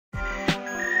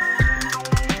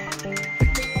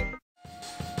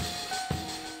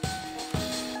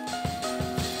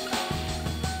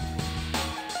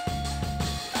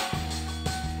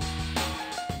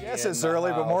guess it's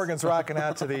early, but Morgan's rocking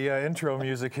out to the intro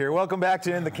music here. Welcome back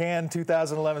to In the Can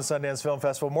 2011 Sundance Film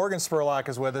Festival. Morgan Spurlock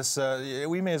is with us.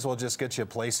 We may as well just get you a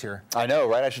place here. I know,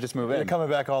 right? I should just move in. You're coming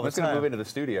back all the Let's time. Let's move into the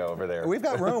studio over there. We've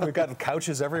got room. We've got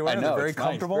couches everywhere. I know, They're very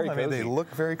comfortable. Nice, very I mean, they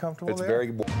look very comfortable. It's there.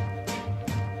 very.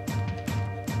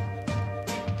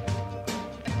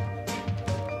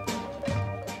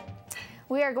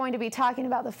 We are going to be talking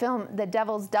about the film The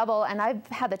Devil's Double, and I've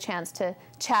had the chance to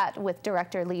chat with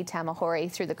director Lee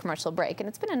Tamahori through the commercial break, and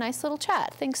it's been a nice little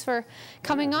chat. Thanks for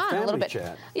coming on a little bit.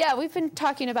 Chat. Yeah, we've been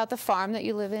talking about the farm that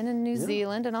you live in New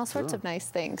Zealand and all sorts of nice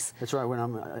things. That's right. When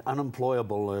I'm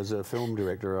unemployable as a film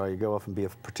director, I go off and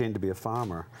pretend to be a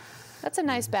farmer. That's a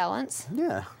nice balance.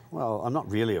 Yeah. Well, I'm not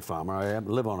really a farmer. I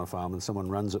live on a farm and someone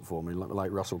runs it for me,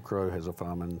 like Russell Crowe has a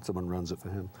farm and someone runs it for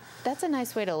him. That's a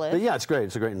nice way to live. But yeah, it's great.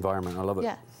 It's a great environment. I love it.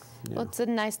 Yeah. Well, it's a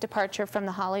nice departure from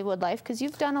the Hollywood life because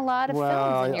you've done a lot of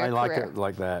films in your career. I like it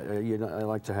like that. You know, I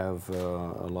like to have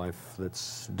a life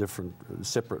that's different,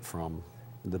 separate from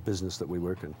the business that we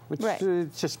work in, which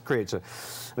it just creates a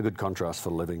good contrast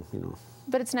for living, you know.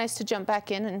 But it's nice to jump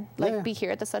back in and be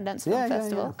here at the Sundance Film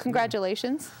Festival.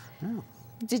 Congratulations. Yeah.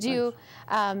 Did you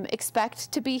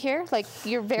expect to be here? Like,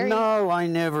 you're very... No, I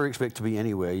never expect to be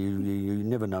anywhere. You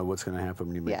never know what's going to happen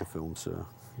when you make a film, so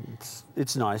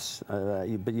it's nice,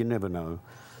 but you never know.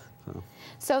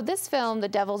 So this film, The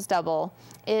Devil's Double,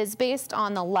 is based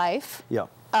on the life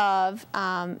of,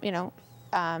 you know,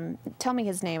 tell me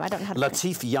his name. I don't know how to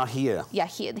Latif Yahia. Yeah,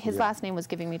 his last name was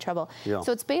giving me trouble. Yeah.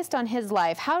 So it's based on his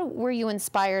life. How were you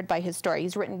inspired by his story?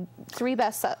 He's written 3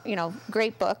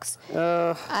 great books.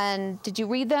 And did you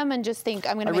read them and just think,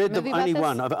 I'm going to make a movie about this? I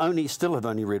read only one. I still have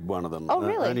only read one of them. Oh,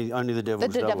 really? Only The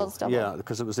Devil's Double. Devil's Double. Yeah,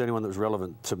 because it was the only one that was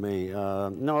relevant to me.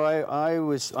 No,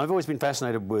 I've always been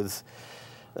fascinated with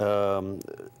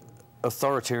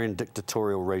authoritarian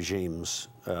dictatorial regimes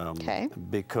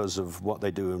because of what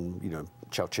they do in, you know,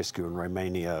 Ceausescu in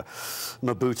Romania,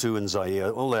 Mobutu in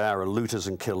Zaire. All they are looters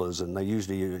and killers, and they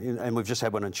usually, and we've just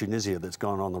had one in Tunisia that's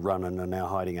gone on the run and are now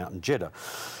hiding out in Jeddah.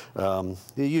 They're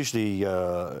usually,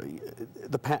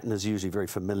 the pattern is usually very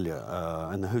familiar,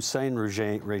 and the Hussein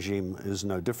regime is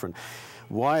no different.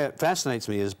 Why it fascinates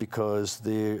me is because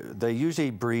they usually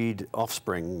breed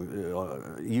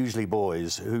offspring, usually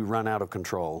boys, who run out of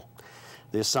control.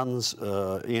 Their sons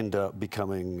end up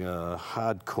becoming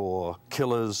hardcore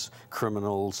killers,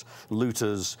 criminals,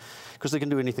 looters, because they can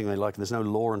do anything they like. There's no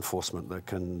law enforcement that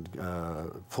can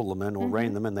pull them in or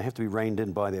rein them in. They have to be reined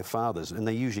in by their fathers, and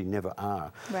they usually never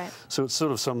are. Right. So it's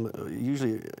sort of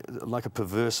usually like a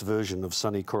perverse version of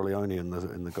Sonny Corleone in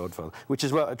The Godfather, which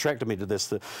is what attracted me to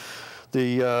this.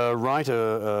 The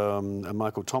writer,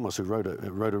 Michael Thomas, who wrote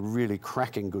a really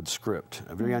cracking good script,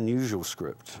 a very unusual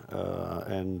script,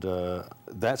 and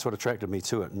that's what attracted me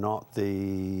to it, not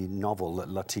the novel that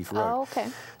Latif wrote. Oh, okay.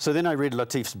 So then I read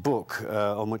Latif's book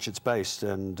on which it's based,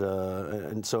 and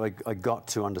so I got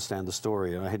to understand the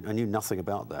story. I knew nothing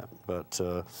about that, but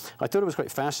I thought it was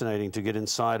quite fascinating to get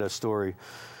inside a story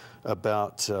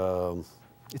about...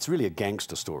 it's really a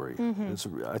gangster story.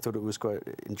 I thought it was quite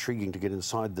intriguing to get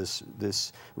inside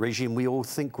this regime we all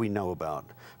think we know about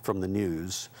from the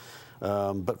news,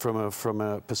 but from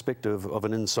a perspective of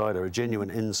an insider, a genuine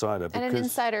insider. And an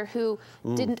insider who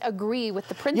didn't agree with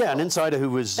the principles. Yeah, an insider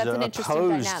who was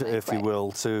opposed, dynamic, if you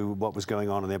will, to what was going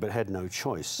on in there, but had no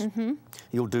choice.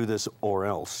 You'll do this or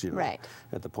else, you know,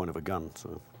 at the point of a gun.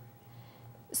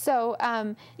 So,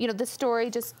 you know, the story,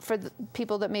 just for the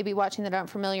people that may be watching that aren't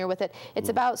familiar with it, it's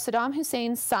about Saddam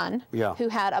Hussein's son, who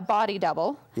had a body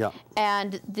double,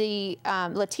 and the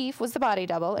Latif was the body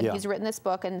double, and he's written this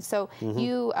book, and so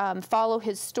you follow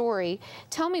his story.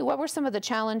 Tell me, what were some of the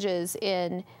challenges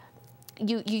in...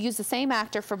 You use the same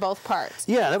actor for both parts.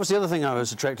 Yeah, that was the other thing I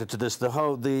was attracted to this.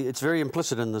 It's very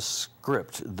implicit in the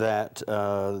script that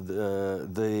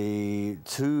the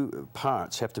 2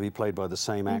 parts have to be played by the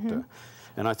same actor.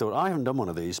 And I thought, I haven't done one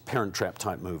of these Parent Trap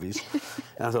type movies.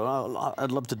 And I thought, oh,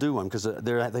 I'd love to do one because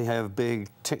they have big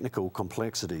technical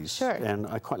complexities. And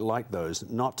I quite like those,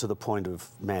 not to the point of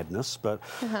madness, but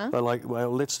like,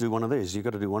 well, let's do one of these. You've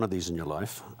got to do one of these in your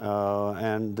life.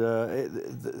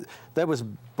 That was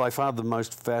by far the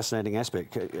most fascinating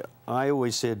aspect. I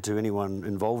always said to anyone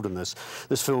involved in this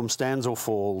film stands or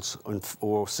falls,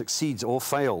 or succeeds or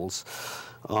fails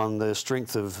on the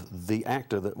strength of the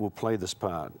actor that will play this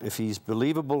part. If he's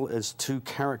believable as 2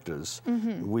 characters,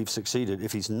 we've succeeded.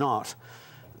 If he's not,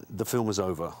 the film is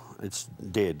over. It's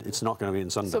dead. It's not going to be in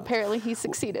Sundance. So apparently he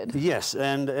succeeded. Yes,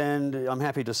 and I'm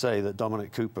happy to say that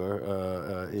Dominic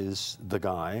Cooper is the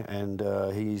guy, and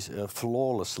he's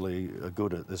flawlessly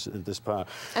good at this part.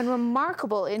 And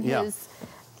remarkable in his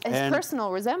his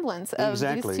personal resemblance of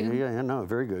these two. Yeah, no,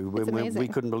 very good. We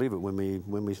couldn't believe it when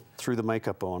we threw the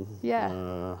makeup on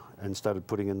and started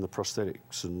putting in the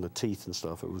prosthetics and the teeth and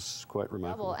stuff. It was quite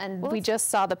remarkable. And we just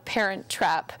saw the Parent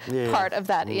Trap part of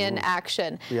that in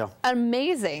action. Yeah.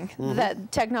 Amazing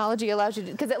that technology allows you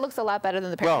to, because it looks a lot better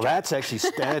than the Parent Trap. Well, that's actually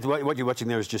standard. What you're watching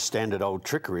there is just standard old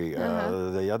trickery.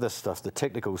 The other stuff, the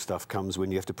technical stuff, comes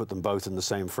when you have to put them both in the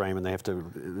same frame and they have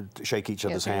to shake each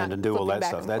other's hand and do all that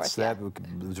stuff. That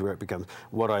was where it becomes.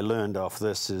 What I learned off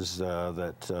this is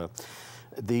that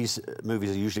these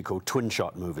movies are usually called twin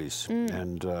shot movies,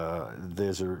 and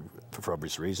there's for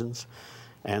obvious reasons,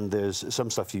 and there's some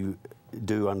stuff you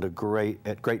do at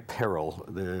great peril,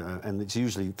 and it's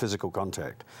usually physical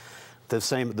contact.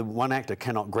 The one actor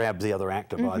cannot grab the other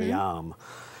actor by the arm.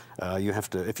 You have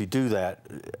to, if you do that,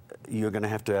 you're going to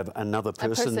have another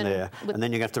person there, and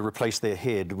then you have to replace their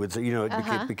head with,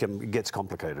 it gets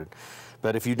complicated.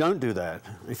 But if you don't do that,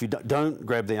 if you don't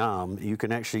grab the arm, you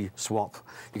can actually swap.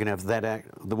 You can have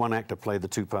the one actor play the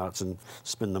two parts and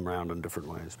spin them around in different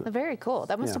ways. But, very cool.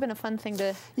 That must have been a fun thing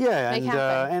to make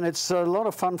happen. And it's a lot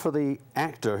of fun for the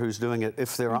actor who's doing it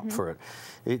if they're up for it.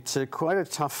 It's quite a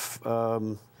tough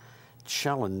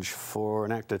challenge for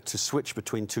an actor to switch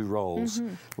between two roles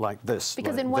like this.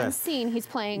 Because in one scene he's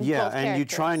playing both and characters. you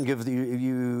try and give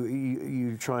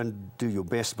you try and do your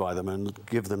best by them and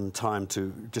give them time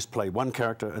to just play one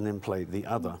character and then play the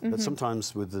other. But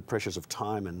sometimes with the pressures of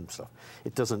time and stuff,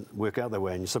 it doesn't work out that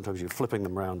way, and sometimes you're flipping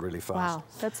them around really fast. Wow,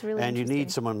 that's really And you interesting.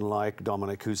 need someone like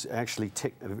Dominic, who's actually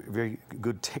a very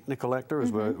good technical actor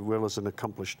as well as an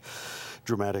accomplished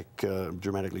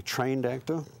dramatically trained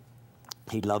actor.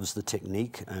 He loves the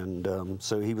technique, and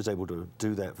so he was able to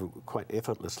do that quite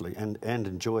effortlessly and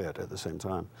enjoy it at the same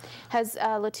time. Has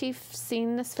Latif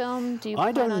seen this film? Do you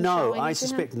I plan don't on know. showing it I to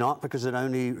suspect him? not, because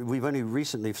we've only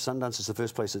recently, Sundance is the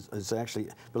first place it's actually,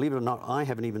 believe it or not, I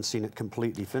haven't even seen it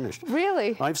completely finished.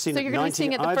 Really? I've seen so it you're going to be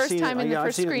seeing it the first time in the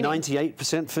first screening? I've seen it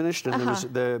 98% finished, and it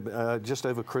was just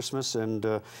over Christmas, and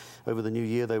over the New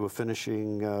Year they were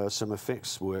finishing some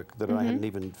effects work that I hadn't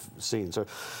even seen. So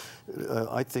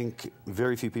I think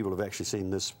very few people have actually seen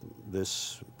this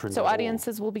print. So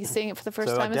audiences will be seeing it for the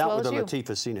first time as well as you. I doubt whether Latif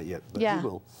has seen it yet, but he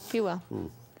will. He will.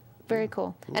 Very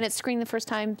cool. And it's screened the first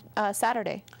time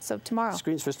Saturday, so tomorrow.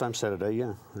 Screens first time Saturday,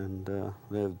 yeah, and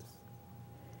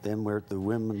then we're at the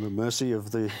whim and the mercy of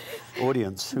the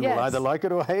audience, who will either like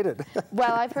it or hate it.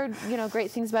 Well, I've heard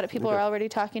great things about it. People are already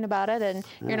talking about it, and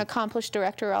you're an accomplished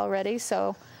director already,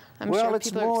 so I'm sure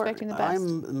people are expecting the best.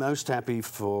 I'm most happy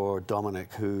for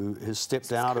Dominic, who has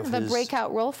stepped out of his... It's a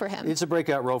breakout role for him. It's a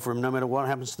breakout role for him. No matter what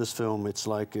happens to this film, it's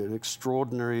like an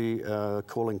extraordinary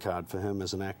calling card for him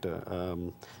as an actor.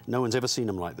 No one's ever seen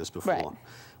him like this before. Right.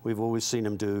 We've always seen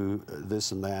him do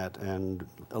this and that, and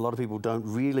a lot of people don't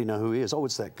really know who he is. Oh,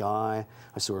 it's that guy.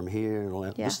 I saw him here and all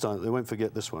that. This time, they won't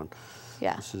forget this one.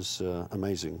 Yeah. This is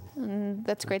amazing.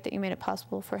 That's great that you made it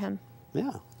possible for him.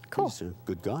 Yeah. Cool. He's a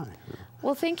good guy.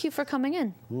 Well, thank you for coming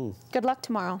in. Good luck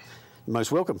tomorrow.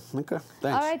 Most welcome. Okay,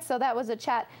 thanks. All right, so that was a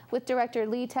chat with director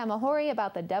Lee Tamahori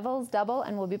about The Devil's Double,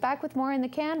 and we'll be back with more in the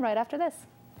can right after this.